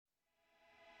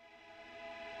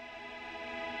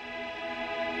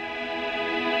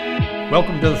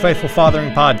Welcome to the Faithful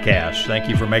Fathering Podcast. Thank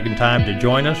you for making time to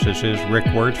join us. This is Rick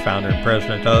Wirtz, founder and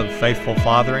president of Faithful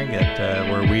Fathering,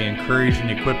 where we encourage and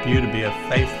equip you to be a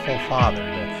faithful father,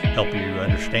 to help you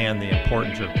understand the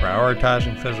importance of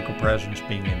prioritizing physical presence,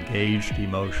 being engaged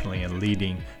emotionally, and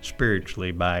leading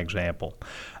spiritually by example.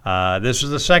 This is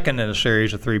the second in a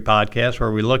series of 3 podcasts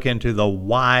where we look into the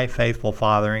why faithful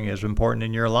fathering is important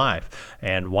in your life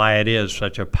and why it is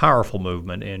such a powerful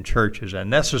movement in churches, a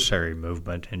necessary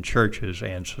movement in churches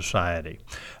and society.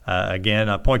 Again,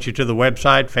 I point you to the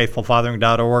website,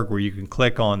 faithfulfathering.org, where you can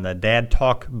click on the Dad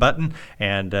Talk button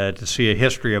and to see a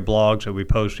history of blogs that we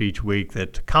post each week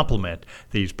that complement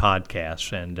these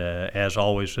podcasts. And as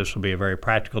always, this will be a very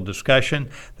practical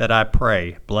discussion that I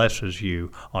pray blesses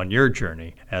you on your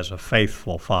journey as a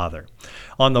faithful father.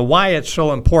 On the why it's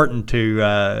so important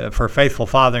for faithful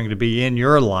fathering to be in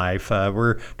your life,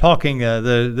 we're talking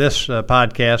this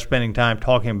podcast, spending time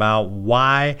talking about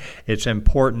why it's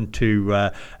important to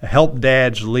help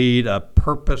dads lead a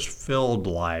purpose-filled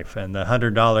life. And the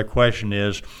 $100 question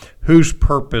is, whose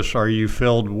purpose are you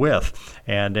filled with?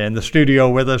 And in the studio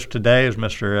with us today is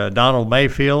Mr. Donald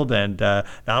Mayfield. And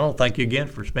Donald, thank you again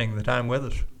for spending the time with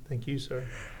us. Thank you, sir.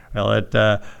 Well,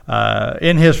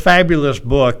 in his fabulous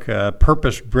book, The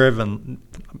Purpose-Driven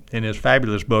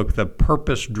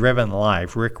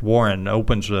Life, Rick Warren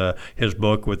opens his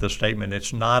book with the statement,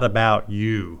 "It's not about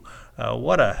you."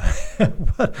 What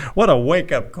a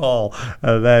wake-up call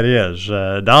that is.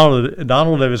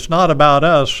 Donald, if it's not about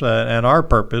us and our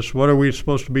purpose, what are we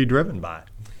supposed to be driven by?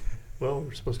 Well,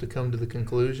 we're supposed to come to the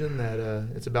conclusion that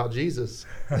it's about Jesus.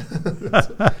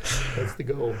 That's the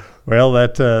goal. Well,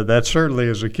 that certainly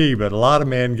is a key, but a lot of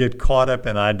men get caught up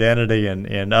in identity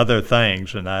and other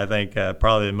things, and I think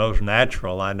probably the most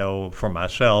natural, I know for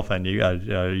myself, and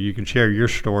you can share your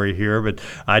story here, but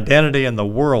identity in the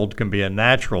world can be a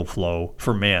natural flow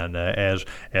for men. As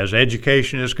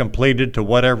education is completed to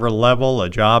whatever level,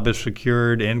 a job is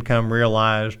secured, income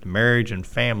realized, marriage and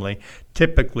family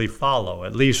typically follow.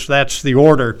 At least that's the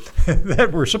order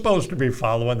that we're supposed to be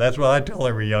following. That's what I tell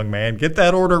every young man. Get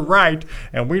that order right,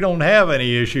 and we don't have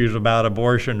any issues about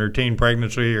abortion or teen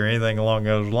pregnancy or anything along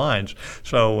those lines.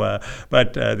 So,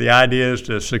 but the idea is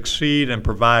to succeed and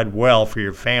provide well for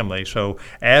your family. So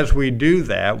as we do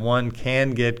that, one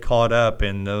can get caught up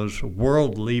in those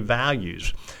worldly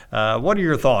values. What are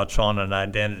your thoughts on an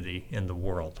identity in the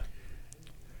world?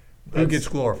 Who gets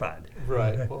glorified?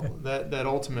 Right. Well, that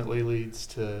ultimately leads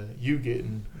to you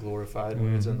getting glorified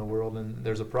when it's in the world, and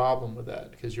there's a problem with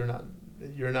that because you're not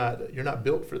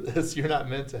built for this. You're not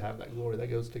meant to have that glory. That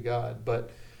goes to God. But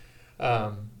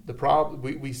the problem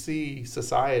we see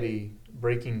society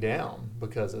breaking down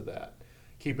because of that.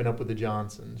 Keeping up with the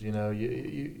Johnsons. You know,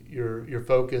 your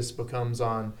focus becomes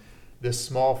on this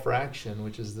small fraction,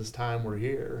 which is this time we're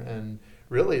here, and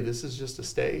really this is just a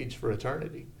stage for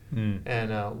eternity.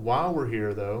 And while we're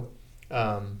here, though,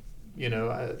 I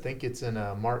think it's in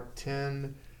Mark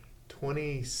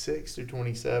 10:26 through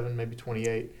 27, maybe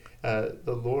 28.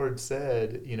 The Lord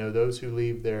said, those who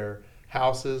leave their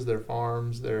houses, their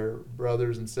farms, their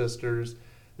brothers and sisters,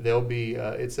 they'll be.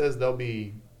 It says they'll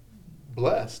be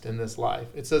blessed in this life.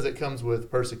 It says it comes with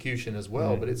persecution as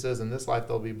well, but it says in this life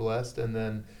they'll be blessed, and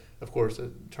then, of course,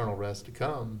 eternal rest to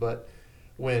come. But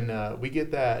when we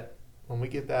get that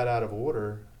out of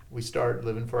order, we start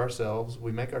living for ourselves.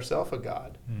 We make ourselves a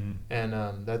god. And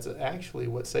that's actually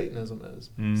what Satanism is.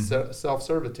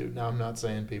 Self-servitude. Now, I'm not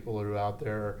saying people who are out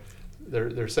there,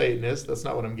 they're Satanists. That's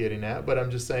not what I'm getting at. But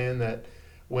I'm just saying that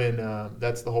when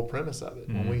that's the whole premise of it.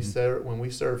 When we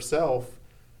serve self,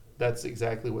 that's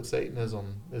exactly what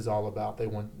Satanism is all about. They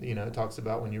want, it talks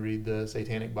about when you read the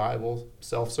Satanic Bible,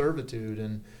 self-servitude,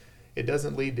 and it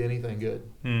doesn't lead to anything good.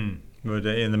 But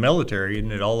in the military,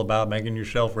 isn't it all about making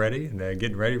yourself ready and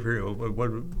getting ready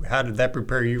for how did that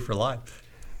prepare you for life?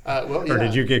 Well, yeah. Or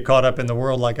did you get caught up in the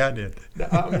world like I did?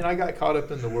 I got caught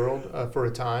up in the world for a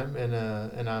time,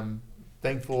 and I'm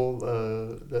thankful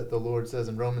that the Lord says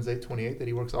in Romans 8:28 that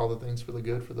He works all the things for the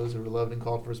good for those who are loved and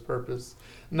called for His purpose.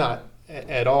 Not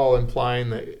at all implying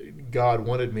that God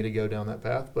wanted me to go down that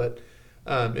path, but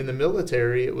in the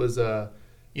military, it was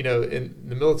in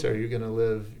the military, you're going to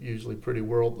live usually pretty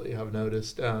worldly, I've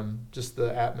noticed, just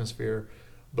the atmosphere.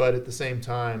 But at the same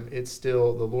time, it's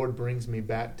still, the Lord brings me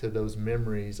back to those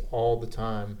memories all the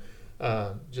time,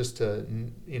 just to,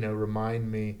 remind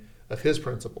me of His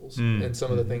principles and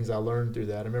some of the things I learned through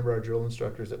that. I remember our drill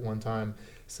instructors at one time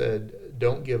said,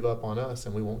 "Don't give up on us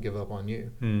and we won't give up on you."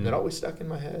 And that always stuck in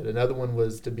my head. Another one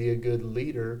was, to be a good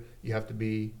leader, you have to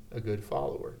be a good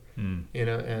follower.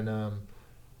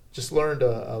 Just learned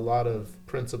a lot of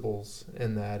principles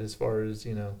in that, as far as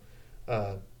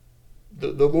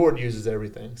the Lord uses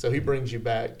everything. So He brings you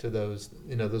back to those,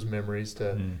 those memories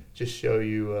to just show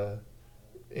you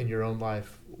in your own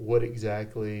life what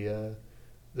exactly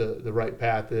the right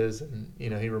path is, and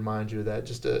He reminds you of that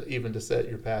just even to set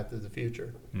your path to the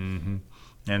future. Mm-hmm.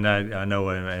 And I know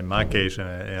in my case,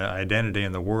 identity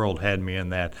in the world had me in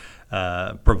that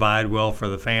provide well for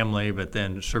the family, but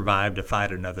then survive to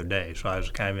fight another day. So I was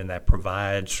kind of in that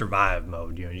provide, survive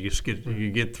mode. You just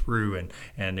get through,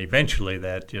 and eventually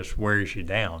that just wears you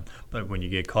down. But when you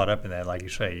get caught up in that, like you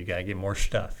say, you got to get more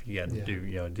stuff. You got to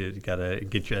you got to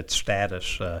get you that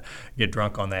status, get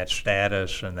drunk on that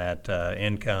status and that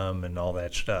income and all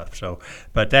that stuff. So,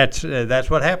 but that's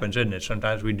what happens, isn't it?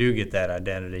 Sometimes we do get that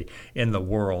identity in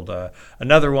the world.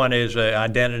 Another one is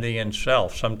identity in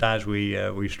self. Sometimes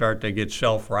we start to get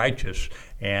self-righteous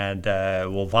and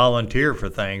we'll volunteer for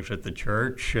things at the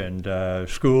church and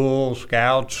school,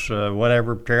 scouts,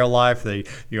 whatever, trail life.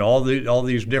 All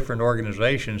these different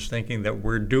organizations, thinking that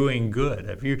we're doing good.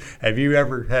 Have you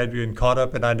ever been caught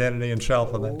up in identity and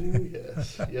self?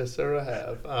 Yes, sir, I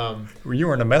have. You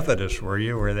were in a Methodist, were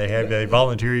you, where they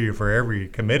volunteer you for every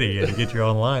committee and get you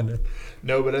online?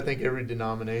 No, but I think every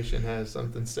denomination has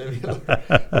something similar.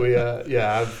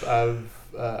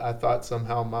 I thought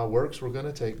somehow my works were going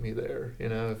to take me there.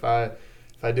 If I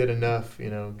did enough,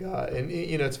 God. And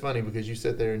it's funny because you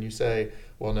sit there and you say,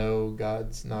 well, no,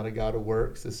 God's not a God of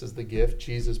works. This is the gift.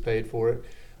 Jesus paid for it.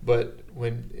 But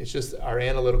when it's just our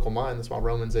analytical mind, that's why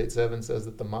Romans 8:7 says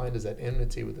that the mind is at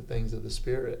enmity with the things of the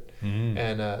Spirit. Mm-hmm.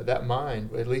 And that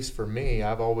mind, at least for me,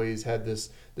 I've always had this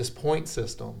point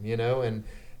system,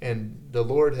 and the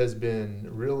Lord has been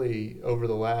really, over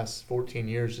the last 14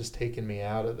 years, just taking me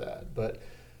out of that. But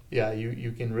yeah,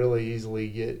 you can really easily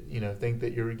think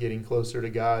that you're getting closer to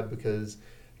God because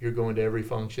you're going to every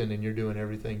function and you're doing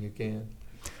everything you can.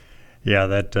 Yeah,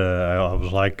 that I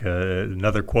was like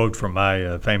another quote from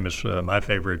my my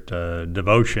favorite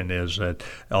devotion is that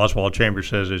Oswald Chambers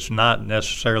says it's not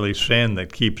necessarily sin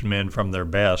that keeps men from their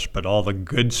best, but all the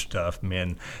good stuff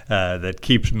that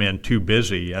keeps men too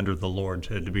busy under the Lord's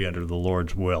to be under the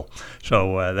Lord's will.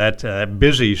 So that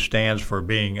busy stands for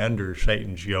being under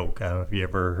Satan's yoke. I don't know if you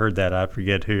ever heard that. I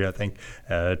forget who. I think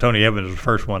Tony Evans was the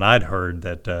first one I'd heard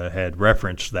that had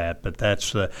referenced that. But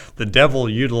that's the devil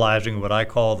utilizing what I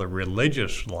call the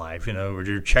religious life, where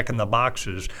you're checking the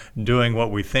boxes, doing what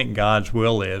we think God's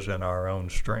will is in our own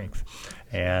strength.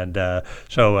 And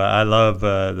so I love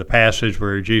the passage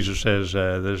where Jesus says,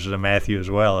 this is in Matthew as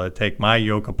well, take my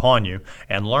yoke upon you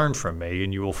and learn from me,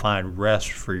 and you will find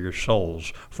rest for your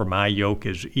souls. For my yoke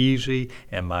is easy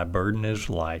and my burden is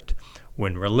light.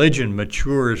 When religion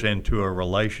matures into a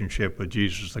relationship with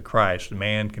Jesus the Christ,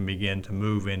 man can begin to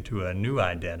move into a new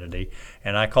identity,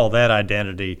 and I call that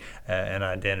identity an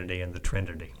identity in the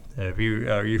Trinity.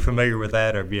 Are you familiar with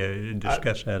that, or have you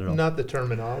discussed that at all? Not the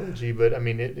terminology, but I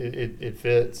mean it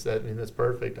fits. That's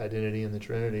perfect. Identity in the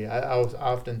Trinity. I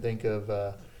often think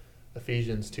of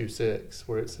Ephesians 2:6,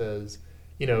 where it says,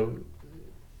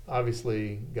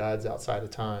 obviously God's outside of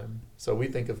time, so we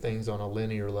think of things on a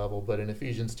linear level. But in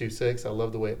Ephesians 2:6, I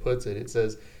love the way it puts it. It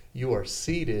says, "You are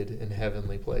seated in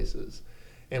heavenly places."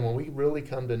 And when we really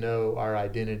come to know our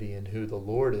identity and who the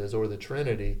Lord is, or the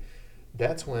Trinity,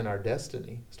 that's when our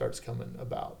destiny starts coming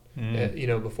about.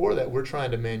 Before that, we're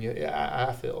trying to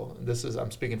I feel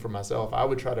I'm speaking for myself. I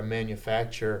would try to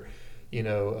manufacture,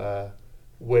 how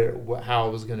I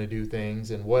was going to do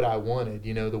things and what I wanted.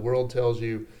 The world tells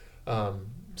you,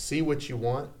 see what you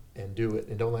want and do it,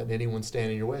 and don't let anyone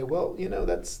stand in your way. Well,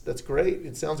 that's great.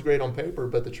 It sounds great on paper,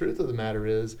 but the truth of the matter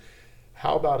is,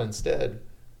 how about instead,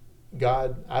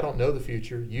 God, I don't know the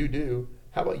future, you do.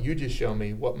 How about you just show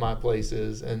me what my place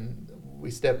is, and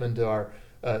we step into our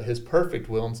His perfect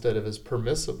will instead of His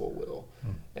permissible will.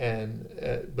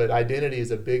 But identity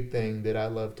is a big thing that I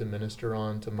love to minister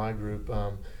on to my group.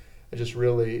 I just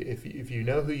really, if you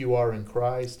know who you are in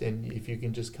Christ, and if you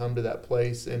can just come to that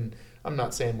place, and I'm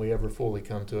not saying we ever fully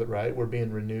come to it, right? We're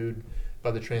being renewed by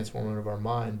the transforming of our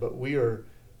mind, but we are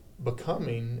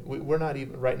becoming, we're not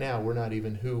even, right now, we're not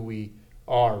even who we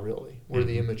are really. We're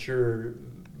the immature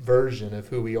version of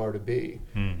who we are to be.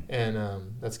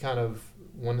 And that's kind of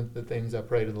one of the things I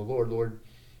pray to the Lord,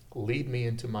 lead me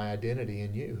into my identity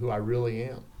in you, who I really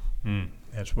am.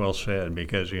 That's well said,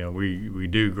 because we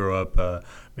do grow up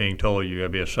being told you got to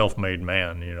be a self-made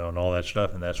man, and all that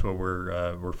stuff, and that's what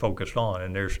we're focused on.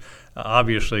 And there's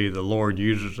obviously the Lord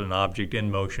uses an object in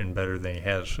motion better than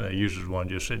He uses one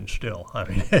just sitting still. I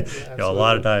mean, a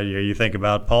lot of times you think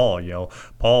about Paul.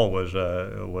 Paul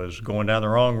was going down the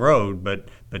wrong road, but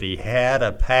he had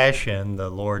a passion the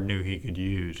Lord knew he could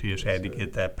use. He just had to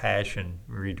get that passion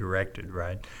redirected,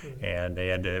 right? Mm-hmm. And they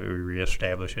had to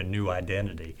reestablish a new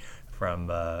identity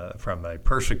from a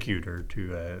persecutor to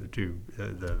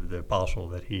the apostle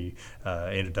that he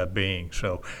ended up being.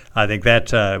 So I think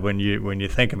that when you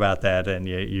think about that, and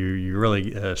you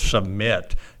really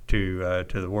submit to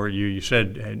the word, you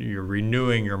said you're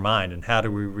renewing your mind. And how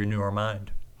do we renew our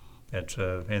mind? That's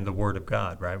in the Word of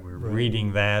God, right? We're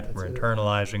reading that, we're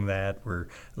internalizing that, we're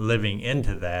living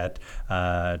into that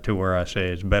to where I say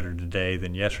it's better today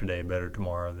than yesterday, better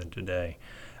tomorrow than today.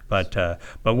 But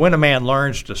when a man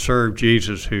learns to serve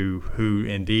Jesus, who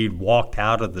indeed walked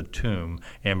out of the tomb,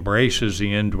 embraces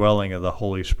the indwelling of the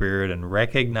Holy Spirit, and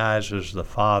recognizes the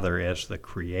Father as the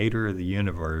creator of the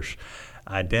universe,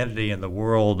 identity in the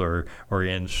world or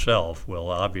in self will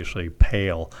obviously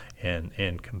pale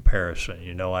in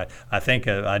comparison. I think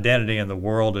identity in the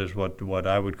world is what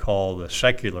I would call the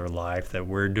secular life, that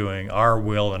we're doing our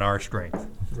will and our strength.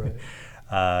 Right.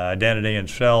 Identity in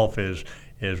self is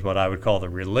what I would call the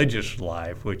religious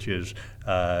life, which is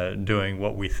doing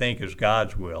what we think is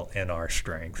God's will in our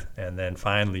strength. And then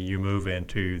finally you move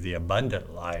into the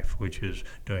abundant life, which is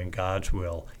doing God's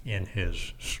will in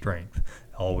His strength,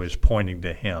 always pointing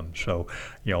to Him. So,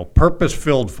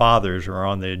 purpose-filled fathers are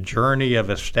on the journey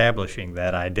of establishing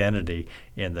that identity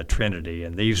in the Trinity.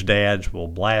 And these dads will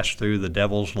blast through the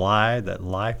devil's lie that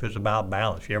life is about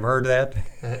balance. You ever heard that?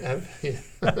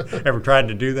 Ever tried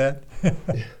to do that?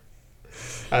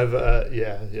 I've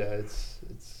it's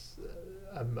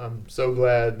I'm so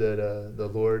glad that the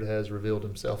Lord has revealed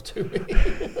Himself to me.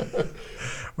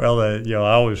 Well,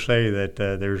 I always say that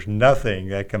there's nothing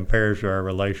that compares to our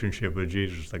relationship with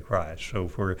Jesus the Christ. So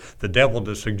for the devil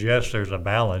to suggest there's a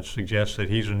balance suggests that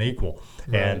he's an equal,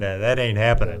 right. And that ain't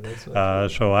happening. No,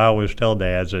 so I always tell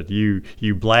dads that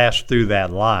you blast through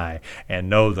that lie and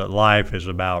know that life is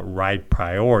about right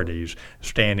priorities,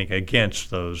 standing against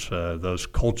those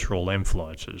cultural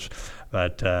influences.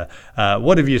 But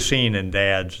what have you seen in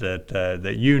dads that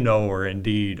are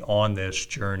indeed on this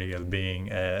journey of being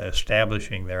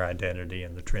establishing their identity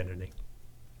in the Trinity?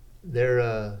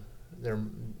 They're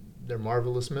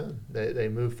marvelous men. They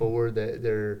move forward.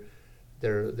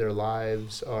 Their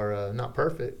lives are not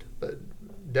perfect, but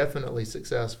definitely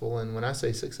successful. And when I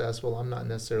say successful, I'm not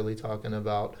necessarily talking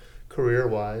about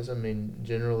career-wise. I mean,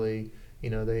 generally,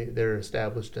 they're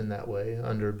established in that way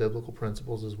under biblical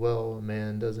principles as well. A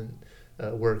man doesn't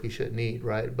work he shouldn't eat,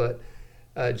 right? But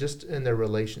just in their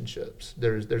relationships,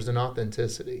 there's an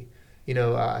authenticity.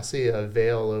 I see a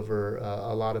veil over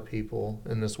a lot of people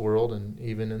in this world, and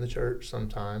even in the church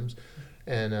sometimes.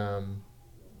 And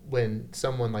when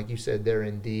someone, like you said, they're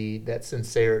indeed that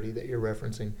sincerity that you're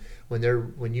referencing,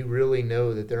 when you really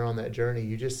know that they're on that journey,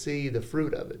 you just see the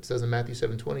fruit of it. It says in Matthew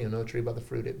 7:20, you'll know a tree by the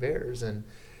fruit it bears, and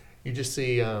you just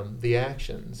see the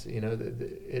actions.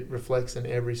 It reflects in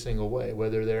every single way,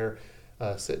 whether they're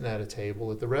sitting at a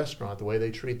table at the restaurant, the way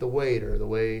they treat the waiter, the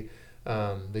way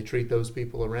they treat those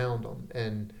people around them.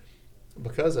 And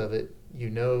because of it,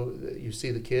 you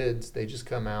see the kids, they just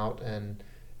come out and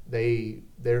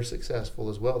they're successful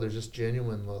as well. There's just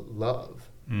genuine love.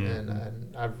 Mm-hmm.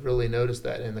 And I've really noticed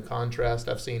that in the contrast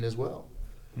I've seen as well.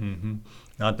 Mm-hmm.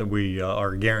 Not that we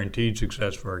are guaranteed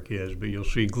success for our kids, but you'll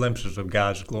see glimpses of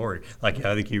God's glory. Like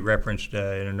I think you referenced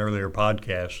in an earlier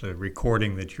podcast, the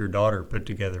recording that your daughter put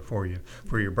together for you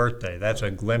for your birthday. That's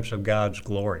a glimpse of God's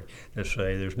glory. To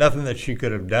say there's nothing that she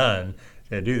could have done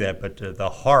to do that, but the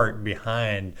heart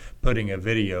behind putting a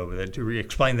video. To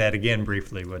explain that again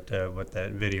briefly, what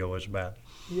that video was about.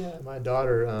 Yeah, my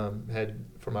daughter had,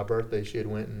 for my birthday, she had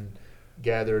went and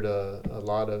gathered a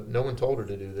lot of, no one told her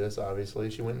to do this,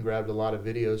 obviously. She went and grabbed a lot of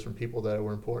videos from people that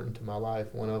were important to my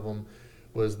life. One of them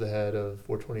was the head of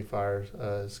 420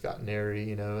 Fire, Scott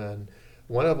Neri, and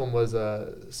one of them was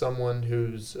someone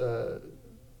who's,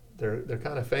 they're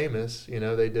kind of famous,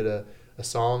 they did a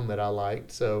song that I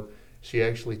liked, so she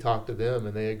actually talked to them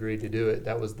and they agreed to do it.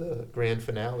 That was the grand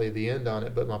finale, the end on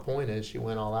it, but my point is she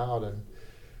went all out and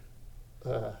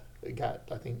it got,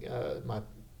 I think,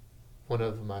 one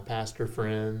of my pastor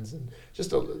friends, and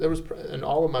and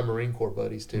all of my Marine Corps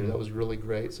buddies too. Mm-hmm. That was really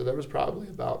great. So there was probably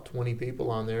about 20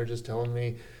 people on there just telling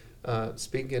me,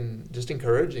 speaking, just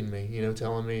encouraging me,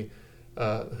 telling me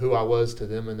who I was to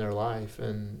them in their life,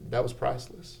 and that was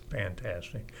priceless.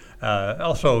 Fantastic.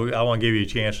 Also, I want to give you a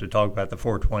chance to talk about the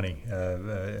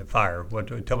 420 fire.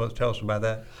 Tell us about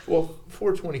that. Well,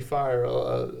 420 fire,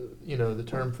 the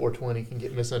term 420 can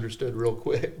get misunderstood real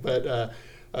quick, but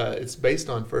it's based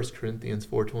on 1 Corinthians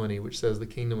 4:20, which says the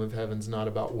kingdom of heaven's not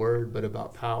about word, but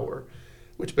about power,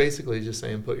 which basically is just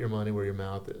saying put your money where your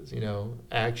mouth is,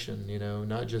 action,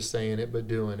 not just saying it, but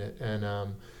doing it.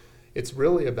 And it's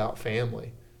really about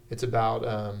family. It's about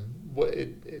what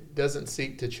it doesn't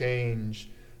seek to change,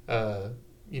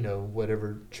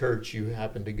 whatever church you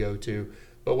happen to go to.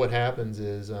 But what happens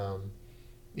is,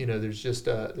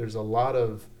 there's a lot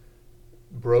of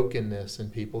brokenness in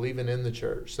people, even in the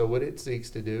church. So what it seeks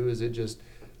to do is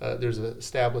there's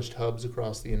established hubs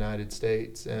across the United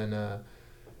States, and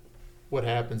what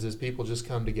happens is people just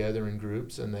come together in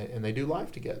groups and they do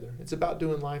life together. It's about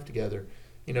doing life together,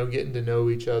 getting to know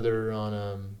each other on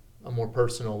a more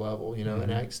personal level. Mm-hmm. In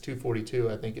Acts 2:42,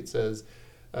 I think it says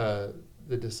the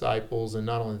disciples, and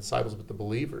not only the disciples but the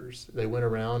believers, they went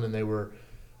around and they were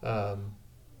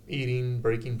eating,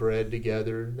 breaking bread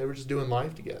together. They were just doing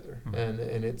life together. Mm-hmm.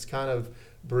 And it's kind of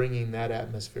bringing that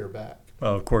atmosphere back.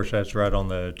 Well, of course, that's right on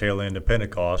the tail end of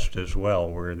Pentecost as well,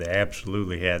 where they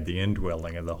absolutely had the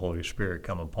indwelling of the Holy Spirit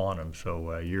come upon them.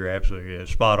 So you're absolutely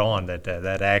spot on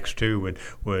that Acts 2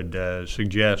 would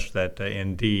suggest that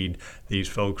indeed these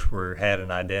folks had an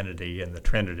identity in the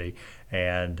Trinity,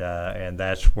 and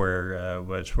that's where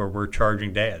we're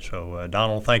charging Dad. So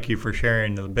Donald, thank you for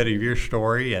sharing a bit of your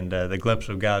story and the glimpse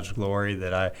of God's glory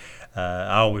that I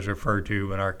always refer to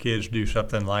when our kids do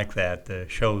something like that, to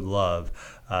show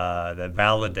love. That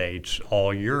validates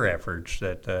all your efforts,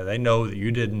 that they know that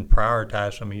you didn't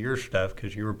prioritize some of your stuff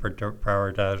because you were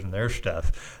prioritizing their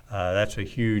stuff. That's a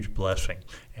huge blessing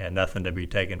and nothing to be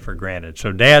taken for granted.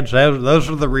 So dads, those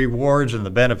are the rewards and the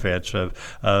benefits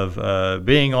of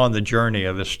being on the journey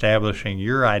of establishing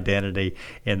your identity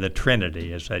in the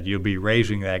Trinity, is that you'll be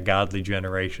raising that godly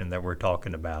generation that we're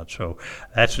talking about. So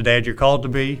that's the dad you're called to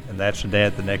be, and that's the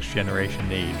dad the next generation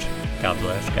needs. God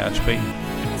bless. Godspeed.